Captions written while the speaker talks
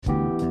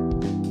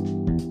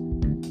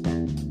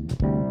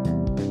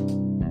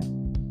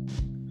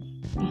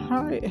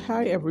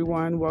Hi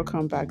everyone.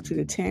 Welcome back to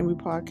the Tammy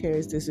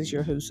podcast. This is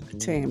your host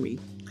Tammy.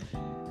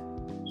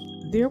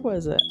 There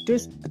was a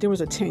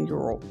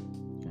 10-year-old.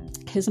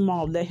 His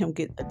mom let him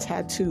get a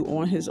tattoo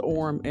on his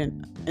arm,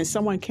 and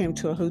someone came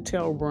to a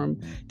hotel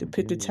room to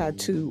put the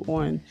tattoo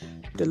on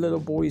the little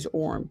boy's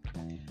arm.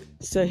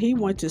 So he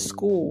went to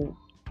school,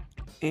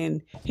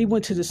 and he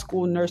went to the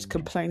school nurse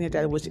complaining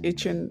that it was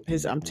itching.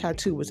 His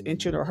tattoo was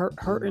itching or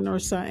hurting or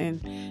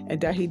something, and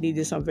that he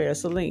needed some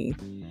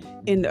Vaseline.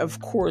 And of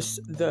course,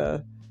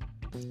 the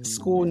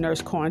school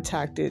nurse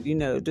contacted,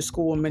 the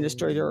school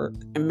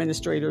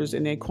administrators,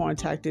 and they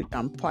contacted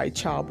probably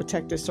Child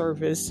Protective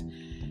Service,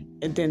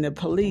 and then the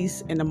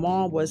police. And the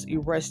mom was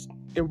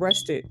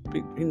arrested.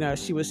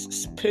 She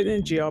was put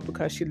in jail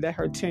because she let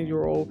her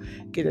 10-year-old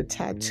get a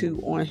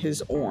tattoo on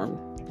his arm.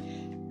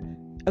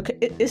 Okay,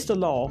 it's the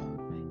law.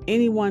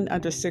 Anyone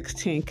under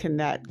 16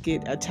 cannot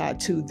get a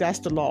tattoo. That's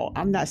the law.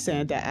 I'm not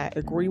saying that I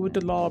agree with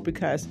the law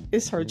because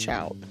it's her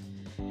child.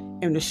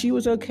 And if she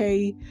was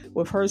okay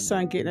with her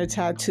son getting a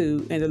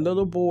tattoo, and the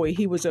little boy,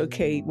 he was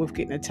okay with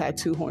getting a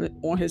tattoo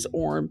on his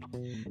arm,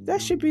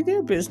 that should be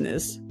their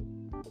business.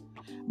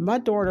 My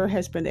daughter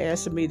has been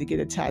asking me to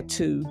get a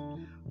tattoo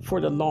for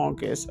the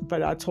longest,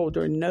 but I told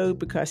her no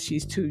because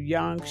she's too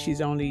young.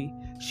 She'll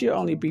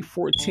only be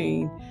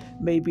 14.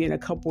 Maybe in a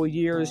couple of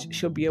years,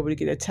 she'll be able to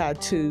get a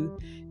tattoo.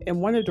 And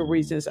one of the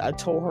reasons I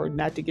told her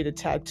not to get a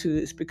tattoo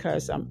is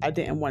because I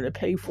didn't want to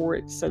pay for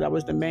it. So that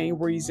was the main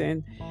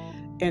reason.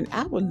 And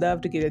I would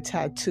love to get a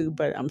tattoo,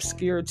 but I'm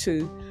scared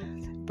to.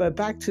 But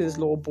back to this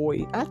little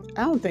boy, I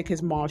don't think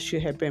his mom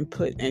should have been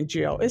put in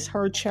jail. It's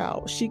her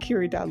child. She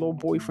carried that little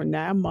boy for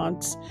 9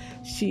 months.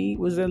 She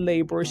was in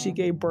labor. She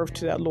gave birth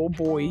to that little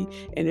boy.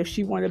 And if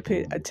she wanted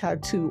to put a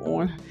tattoo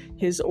on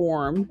his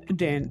arm,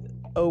 then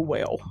oh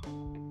well.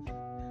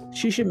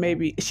 She should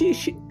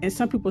and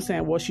some people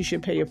saying, well, she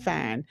should pay a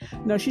fine.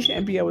 No, she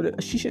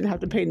shouldn't have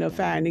to pay no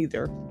fine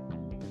either.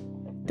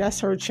 That's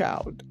her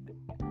child.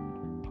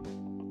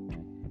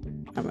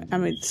 I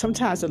mean,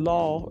 sometimes the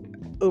law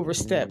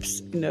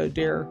oversteps,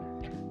 their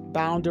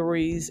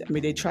boundaries. I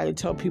mean, they try to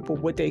tell people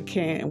what they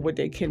can and what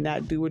they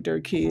cannot do with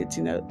their kids.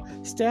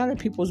 Stay out of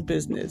people's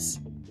business.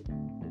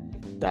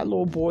 That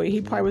little boy, he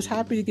probably was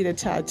happy to get a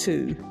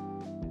tattoo.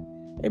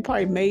 It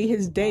probably made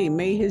his day,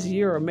 made his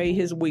year, or made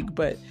his week.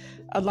 But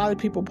a lot of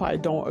people probably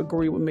don't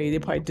agree with me. They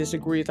probably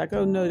disagree. It's like,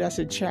 oh no, that's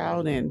a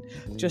child, and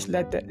just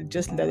let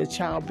a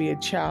child be a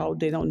child.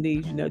 They don't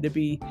need, to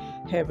be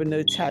having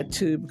no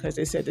tattoo because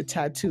they said the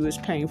tattoo is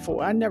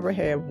painful. I never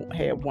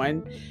had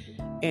one,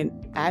 and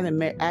I'd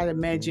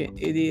imagine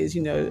it is,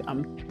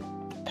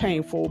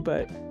 painful,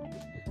 but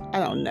I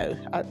don't know.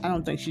 I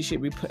don't think she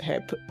should be put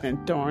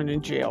and thrown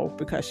in jail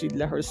because she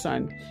let her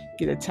son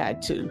get a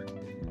tattoo.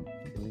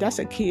 That's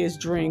a kid's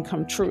dream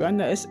come true. I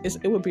know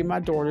it would be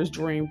my daughter's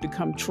dream to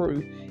come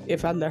true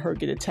if I let her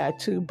get a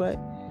tattoo, but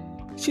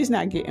she's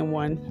not getting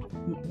one.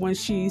 When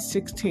she's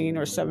 16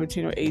 or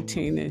 17 or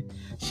 18 and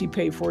she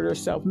paid for it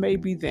herself,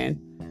 maybe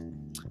then.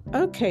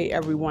 Okay,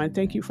 everyone.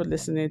 Thank you for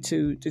listening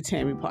to the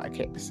Tammy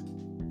Podcast.